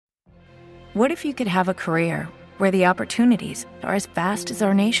What if you could have a career where the opportunities are as vast as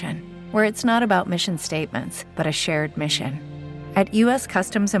our nation, where it's not about mission statements, but a shared mission? At U.S.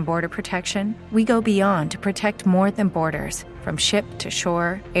 Customs and Border Protection, we go beyond to protect more than borders. From ship to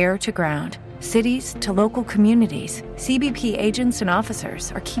shore, air to ground, cities to local communities, CBP agents and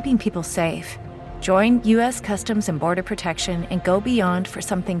officers are keeping people safe. Join U.S. Customs and Border Protection and go beyond for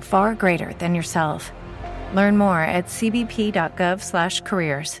something far greater than yourself. Learn more at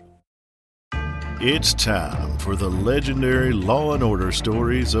cbp.gov/careers. It's time for the legendary Law & Order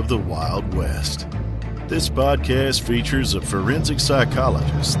stories of the Wild West. This podcast features a forensic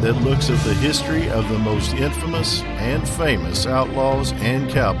psychologist that looks at the history of the most infamous and famous outlaws and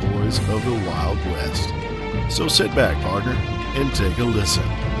cowboys of the Wild West. So sit back, partner, and take a listen.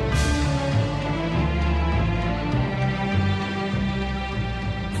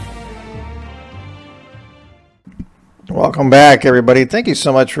 Welcome back, everybody. Thank you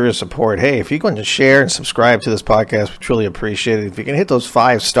so much for your support. Hey, if you can just share and subscribe to this podcast, we truly appreciate it. If you can hit those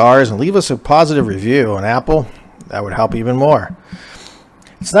 5 stars and leave us a positive review on Apple, that would help even more.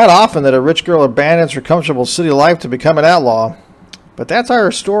 It's not often that a rich girl abandons her comfortable city life to become an outlaw, but that's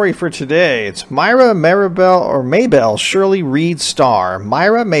our story for today. It's Myra Maybelle Shirley Reed Starr.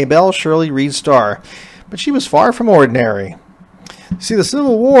 Myra Maybelle Shirley Reed Starr. But she was far from ordinary. See, the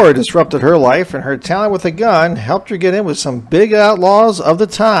Civil War disrupted her life, and her talent with a gun helped her get in with some big outlaws of the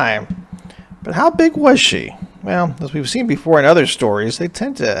time. But how big was she? Well, as we've seen before in other stories, they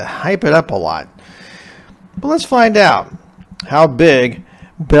tend to hype it up a lot. But let's find out how big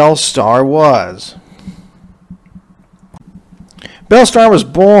Belle Starr was. Belle Starr was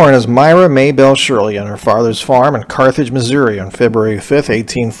born as Myra Maybelle Shirley on her father's farm in Carthage, Missouri on February 5,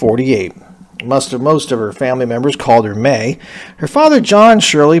 1848. Most of her family members called her May. Her father, John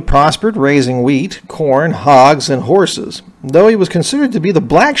Shirley, prospered raising wheat, corn, hogs, and horses, though he was considered to be the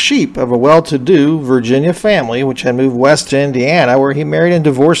black sheep of a well-to-do Virginia family which had moved west to Indiana, where he married and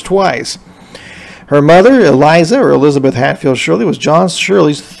divorced twice. Her mother, Eliza, or Elizabeth Hatfield Shirley, was John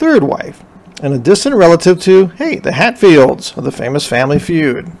Shirley's third wife, and a distant relative to, the Hatfields of the famous Family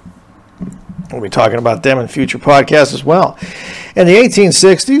Feud. We'll be talking about them in future podcasts as well. In the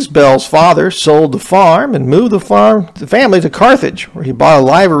 1860s, Belle's father sold the farm and moved the family to Carthage, where he bought a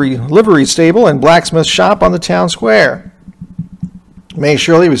livery stable and blacksmith shop on the town square. May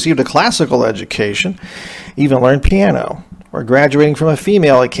Shirley received a classical education, even learned piano, while graduating from a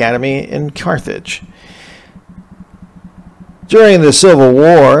female academy in Carthage. During the Civil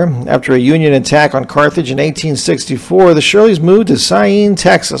War, after a Union attack on Carthage in 1864, the Shirleys moved to Syene,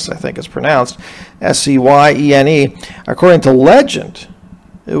 Texas, I think it's pronounced, Syene. According to legend,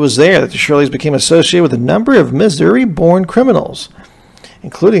 it was there that the Shirleys became associated with a number of Missouri-born criminals,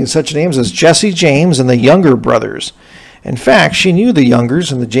 including such names as Jesse James and the Younger brothers. In fact, she knew the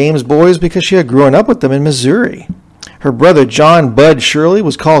Youngers and the James boys because she had grown up with them in Missouri. Her brother, John Bud Shirley,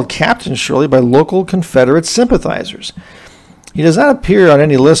 was called Captain Shirley by local Confederate sympathizers. He does not appear on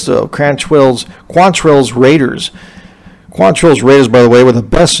any list of Quantrill's raiders. Quantrill's raiders, by the way, were the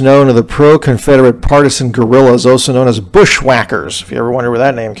best known of the pro-Confederate partisan guerrillas, also known as bushwhackers, if you ever wonder where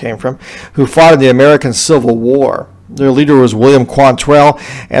that name came from, who fought in the American Civil War. Their leader was William Quantrill,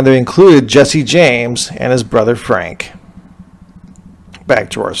 and they included Jesse James and his brother Frank. Back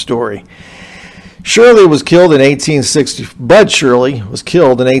to our story. Shirley was killed in 1860. Bud Shirley was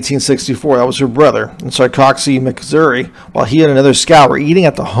killed in 1864. That was her brother in Sarcoxie, Missouri, while he and another scout were eating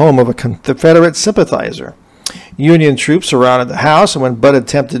at the home of a Confederate sympathizer. Union troops surrounded the house, and when Bud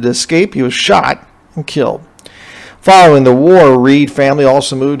attempted to escape, he was shot and killed. Following the war, Reed family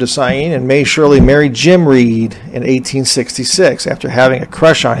also moved to Syene, and May Shirley married Jim Reed in 1866 after having a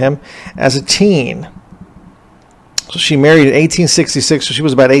crush on him as a teen. So she married in 1866, so she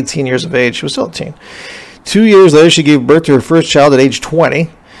was about 18 years of age. She was still a teen. 2 years later, she gave birth to her first child at age 20.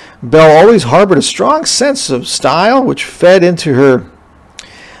 Belle always harbored a strong sense of style, which fed into her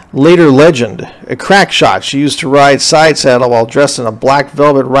later legend. A crack shot. She used to ride side saddle while dressed in a black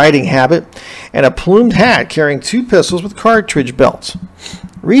velvet riding habit and a plumed hat carrying 2 pistols with cartridge belts.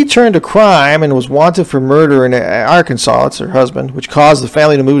 Reed turned to crime and was wanted for murder in Arkansas. That's her husband, which caused the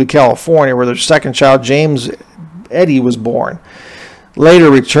family to move to California, where their second child, James Eddie, was born.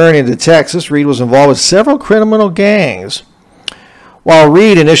 Later returning to Texas, Reed was involved with several criminal gangs. While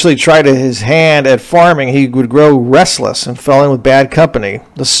Reed initially tried his hand at farming, he would grow restless and fell in with bad company,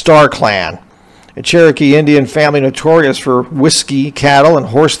 the Starr Clan, a Cherokee Indian family notorious for whiskey, cattle, and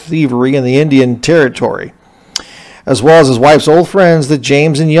horse thievery in the Indian Territory, as well as his wife's old friends, the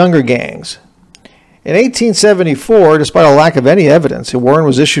James and Younger gangs. In 1874, despite a lack of any evidence, a warrant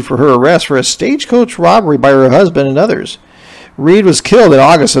was issued for her arrest for a stagecoach robbery by her husband and others. Reed was killed in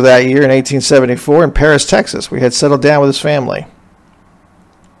August of that year in 1874 in Paris, Texas, where he had settled down with his family.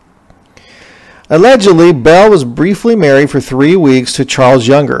 Allegedly, Bell was briefly married for 3 weeks to Charles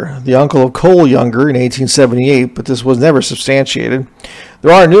Younger, the uncle of Cole Younger, in 1878, but this was never substantiated.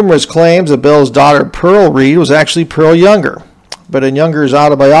 There are numerous claims that Bell's daughter Pearl Reed was actually Pearl Younger, but in Younger's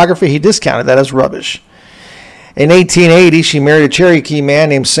autobiography, he discounted that as rubbish. In 1880, she married a Cherokee man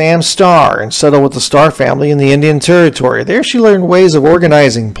named Sam Starr and settled with the Starr family in the Indian Territory. There she learned ways of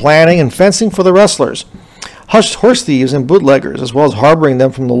organizing, planning, and fencing for the rustlers, horse thieves, and bootleggers, as well as harboring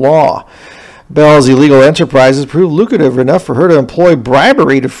them from the law. Bell's illegal enterprises proved lucrative enough for her to employ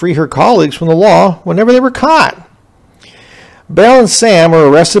bribery to free her colleagues from the law whenever they were caught. Bell and Sam were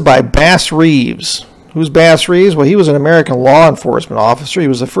arrested by Bass Reeves. Who's Bass Reeves? Well, he was an American law enforcement officer. He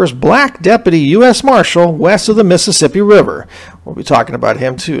was the first black deputy U.S. Marshal west of the Mississippi River. We'll be talking about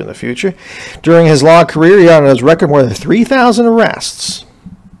him, too, in the future. During his law career, he had on his record more than 3,000 arrests.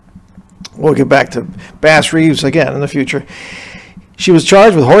 We'll get back to Bass Reeves again in the future. She was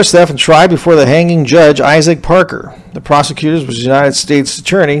charged with horse theft and tried before the hanging judge, Isaac Parker. The prosecutors was United States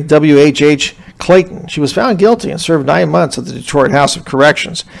Attorney W.H.H. Clayton. She was found guilty and served 9 months at the Detroit House of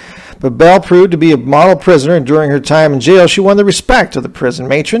Corrections. But Bell proved to be a model prisoner, and during her time in jail, she won the respect of the prison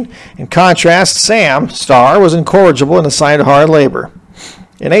matron. In contrast, Sam Starr was incorrigible and assigned to hard labor.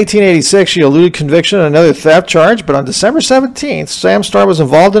 In 1886, she eluded conviction on another theft charge, but on December 17th, Sam Starr was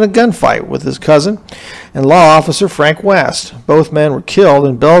involved in a gunfight with his cousin and law officer Frank West. Both men were killed,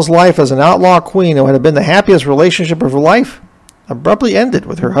 and Bell's life as an outlaw queen, who had been the happiest relationship of her life, abruptly ended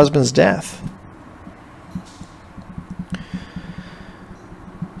with her husband's death.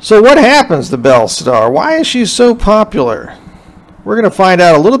 So what happens to Belle Starr? Why is she so popular? We're going to find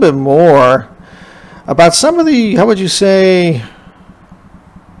out a little bit more about some of the, how would you say,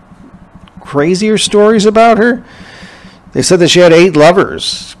 crazier stories about her. They said that she had 8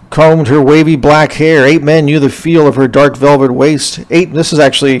 lovers, combed her wavy black hair. 8 men knew the feel of her dark velvet waist. This is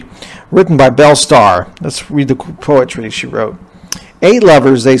actually written by Belle Starr. Let's read the poetry she wrote. 8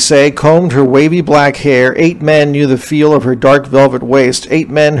 lovers, they say, combed her wavy black hair. 8 men knew the feel of her dark velvet waist. 8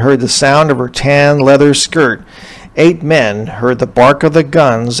 men heard the sound of her tan leather skirt. 8 men heard the bark of the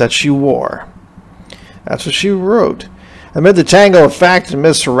guns that she wore. That's what she wrote. Amid the tangle of fact and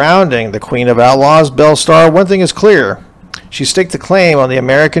myth surrounding the Queen of Outlaws, Belle Starr, one thing is clear. She staked a claim on the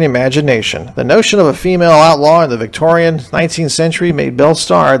American imagination. The notion of a female outlaw in the Victorian 19th century made Belle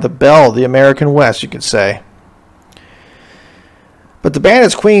Starr the belle of the American West, you could say. But the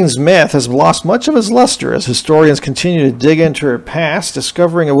Bandits Queen's myth has lost much of its luster as historians continue to dig into her past,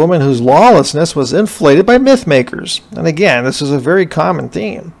 discovering a woman whose lawlessness was inflated by myth makers. And again, this is a very common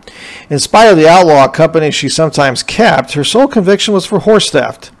theme. In spite of the outlaw company she sometimes kept, her sole conviction was for horse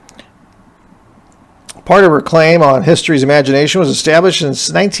theft. Part of her claim on history's imagination was established in the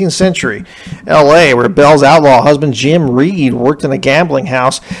 19th century L.A., where Belle's outlaw husband Jim Reed worked in a gambling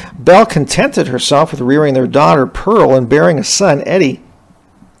house. Belle contented herself with rearing their daughter Pearl and bearing a son, Eddie.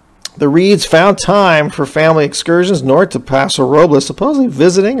 The Reeds found time for family excursions north to Paso Robles, supposedly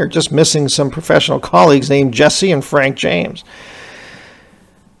visiting or just missing some professional colleagues named Jesse and Frank James.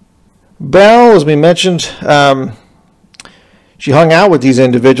 Belle, as we mentioned, she hung out with these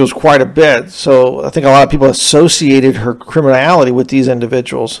individuals quite a bit, so I think a lot of people associated her criminality with these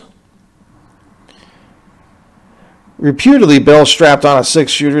individuals. Reputedly, Belle strapped on a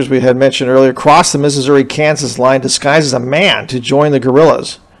 6-shooter, as we had mentioned earlier, crossed the Missouri-Kansas line disguised as a man to join the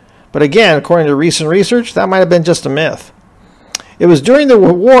guerrillas. But again, according to recent research, that might have been just a myth. It was during the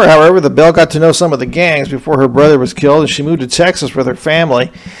war, however, that Belle got to know some of the gangs before her brother was killed, and she moved to Texas with her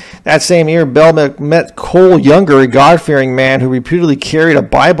family. That same year, Belle met Cole Younger, a God-fearing man who reputedly carried a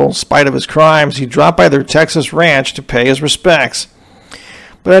Bible in spite of his crimes. He dropped by their Texas ranch to pay his respects.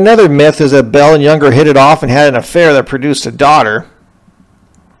 But another myth is that Belle and Younger hit it off and had an affair that produced a daughter.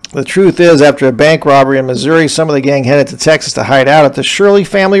 The truth is, after a bank robbery in Missouri, some of the gang headed to Texas to hide out at the Shirley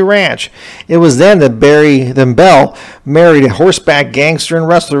family ranch. It was then that Belle married a horseback gangster and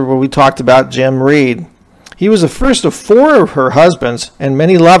wrestler where we talked about Jim Reed. He was the first of 4 of her husbands and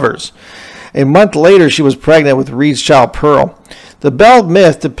many lovers. A month later, she was pregnant with Reed's child, Pearl. The Belle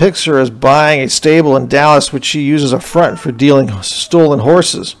myth depicts her as buying a stable in Dallas, which she used as a front for dealing stolen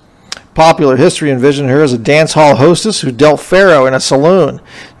horses. Popular history envisioned her as a dance hall hostess who dealt faro in a saloon,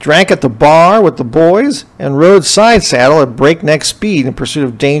 drank at the bar with the boys, and rode side saddle at breakneck speed in pursuit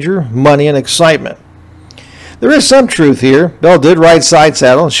of danger, money, and excitement. There is some truth here. Belle did ride side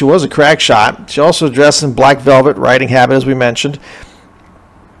saddle, and she was a crack shot. She also dressed in black velvet riding habit, as we mentioned.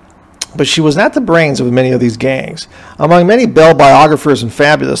 But she was not the brains of many of these gangs. Among many Bell biographers and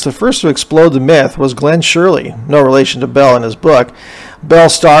fabulists, the first to explode the myth was Glenn Shirley, no relation to Bell in his book, Belle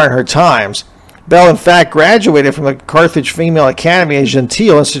Starr in Her Times. Bell, in fact, graduated from the Carthage Female Academy, a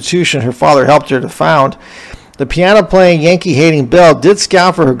genteel institution her father helped her to found. The piano-playing, Yankee-hating Belle did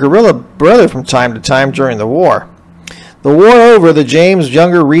scout for her guerrilla brother from time to time during the war. The war over, the James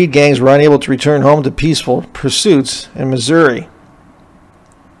Younger Reed gangs were unable to return home to peaceful pursuits in Missouri.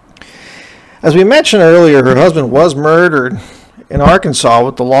 As we mentioned earlier, her husband was murdered in Arkansas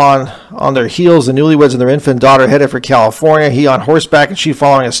with the law on their heels. The newlyweds and their infant daughter headed for California, he on horseback and she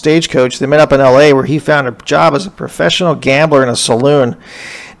following a stagecoach. They met up in L.A., where he found a job as a professional gambler in a saloon.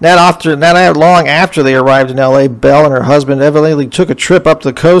 Not long after they arrived in L.A., Belle and her husband evidently took a trip up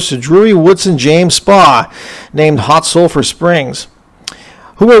the coast to Drury Woodson James Spa, named Hot Sulphur Springs.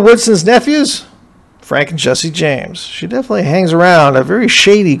 Who were Woodson's nephews? Frank and Jesse James. She definitely hangs around a very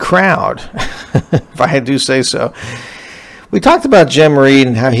shady crowd, if I do say so. We talked about Jim Reed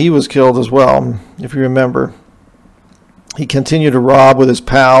and how he was killed as well, if you remember. He continued to rob with his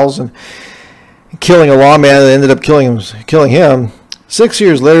pals and killing a lawman that ended up killing him. 6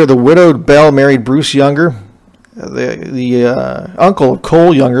 years later, the widowed Belle married Bruce Younger, the uncle of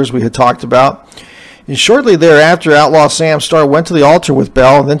Cole Youngers we had talked about. And shortly thereafter, outlaw Sam Starr went to the altar with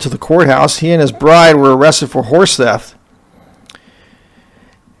Belle and then to the courthouse. He and his bride were arrested for horse theft.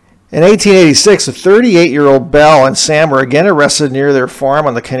 In 1886, a 38-year-old Belle and Sam were again arrested near their farm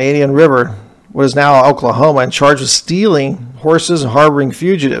on the Canadian River, what is now Oklahoma, and charged with stealing horses and harboring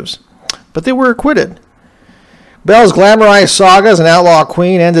fugitives. But they were acquitted. Belle's glamorized saga as an outlaw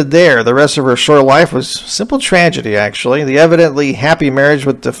queen ended there. The rest of her short life was simple tragedy, actually. The evidently happy marriage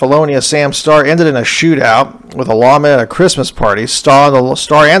with the felonious Sam Starr ended in a shootout with a lawman at a Christmas party. Starr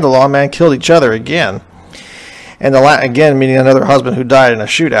and the lawman killed each other again. And again, meaning another husband who died in a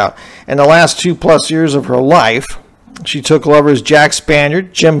shootout. In the last 2+ years of her life, she took lovers Jack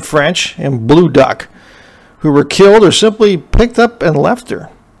Spaniard, Jim French, and Blue Duck, who were killed or simply picked up and left her.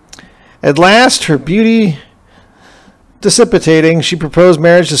 At last, her beauty dissipating, she proposed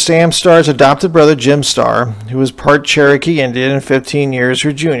marriage to Sam Starr's adopted brother Jim Starr, who was part Cherokee Indian and 15 years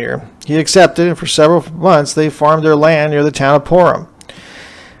her junior. He accepted, and for several months they farmed their land near the town of Porham.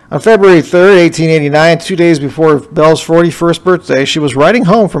 On February 3rd, 1889, 2 days before Belle's 41st birthday, she was riding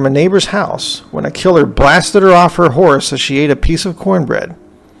home from a neighbor's house when a killer blasted her off her horse as she ate a piece of cornbread,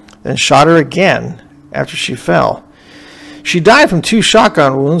 then shot her again after she fell. She died from 2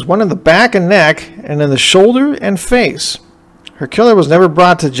 shotgun wounds, one in the back and neck, and in the shoulder and face. Her killer was never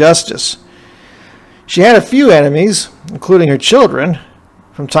brought to justice. She had a few enemies, including her children,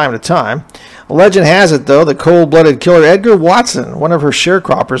 from time to time. A legend has it, though, that cold-blooded killer Edgar Watson, one of her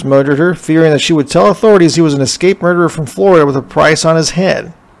sharecroppers, murdered her, fearing that she would tell authorities he was an escaped murderer from Florida with a price on his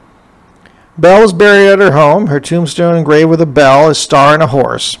head. Belle was buried at her home, her tombstone engraved with a bell, a star, and a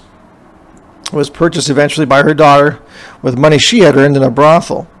horse. It was purchased eventually by her daughter with money she had earned in a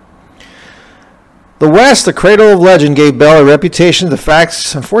brothel. The West, the cradle of legend, gave Belle a reputation the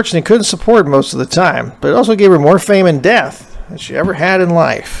facts unfortunately couldn't support most of the time, but it also gave her more fame and death than she ever had in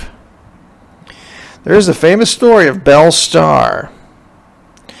life. There is the famous story of Belle Starr.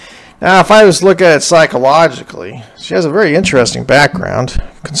 Now, if I was to look at it psychologically, she has a very interesting background,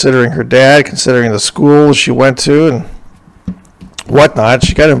 considering her dad, considering the school she went to, and whatnot.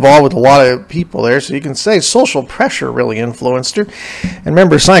 She got involved with a lot of people there, so you can say social pressure really influenced her. And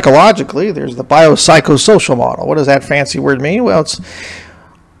remember, psychologically, there's the biopsychosocial model. What does that fancy word mean? Well,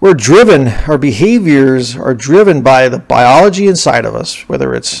 we're driven, our behaviors are driven by the biology inside of us,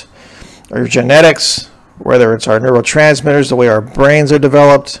 whether it's our genetics, whether it's our neurotransmitters, the way our brains are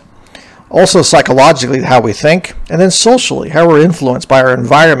developed, also psychologically how we think, and then socially how we're influenced by our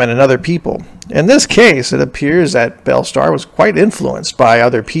environment and other people. In this case, it appears that Belle Starr was quite influenced by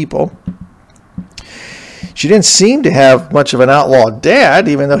other people. She didn't seem to have much of an outlaw dad,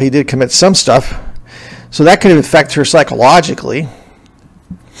 even though he did commit some stuff, so that could affect her psychologically.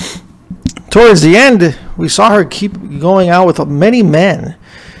 Towards the end, we saw her keep going out with many men.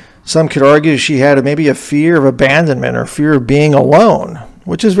 Some could argue she had maybe a fear of abandonment or fear of being alone,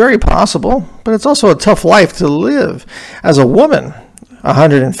 which is very possible, but it's also a tough life to live as a woman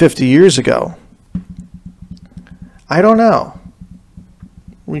 150 years ago. I don't know.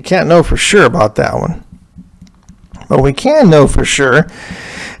 We can't know for sure about that one. But we can know for sure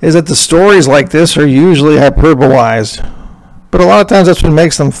is that the stories like this are usually hyperbolized. But a lot of times that's what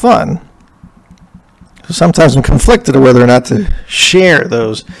makes them fun. Sometimes I'm conflicted on whether or not to share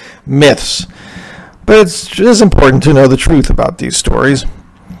those myths. But it is important to know the truth about these stories.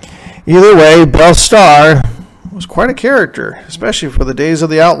 Either way, Belle Starr was quite a character, especially for the days of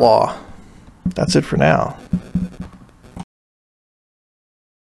the outlaw. That's it for now.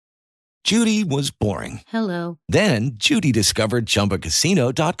 Judy was boring. Hello. Then Judy discovered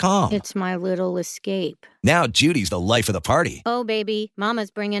ChumbaCasino.com. It's my little escape. Now Judy's the life of the party. Oh, baby,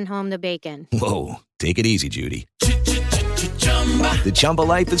 mama's bringing home the bacon. Whoa, take it easy, Judy. The Chumba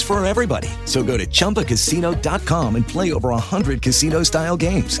life is for everybody. So go to ChumbaCasino.com and play over 100 casino-style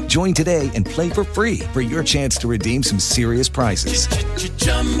games. Join today and play for free for your chance to redeem some serious prizes.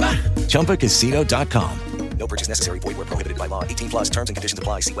 ChumbaCasino.com. No purchase necessary. Void where prohibited by law. 18 plus terms and conditions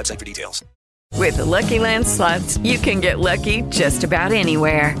apply. See website for details. With the Lucky Land Slots, you can get lucky just about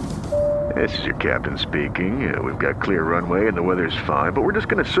anywhere. This is your captain speaking. We've got clear runway and the weather's fine, but we're just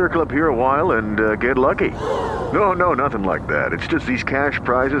going to circle up here a while and get lucky. No, nothing like that. It's just these cash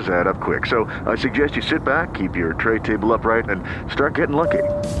prizes add up quick. So I suggest you sit back, keep your tray table upright, and start getting lucky.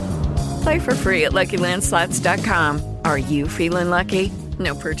 Play for free at LuckyLandSlots.com. Are you feeling lucky?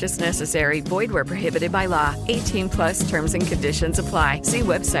 No purchase necessary. Void where prohibited by law. 18 plus terms and conditions apply. See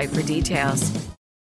website for details.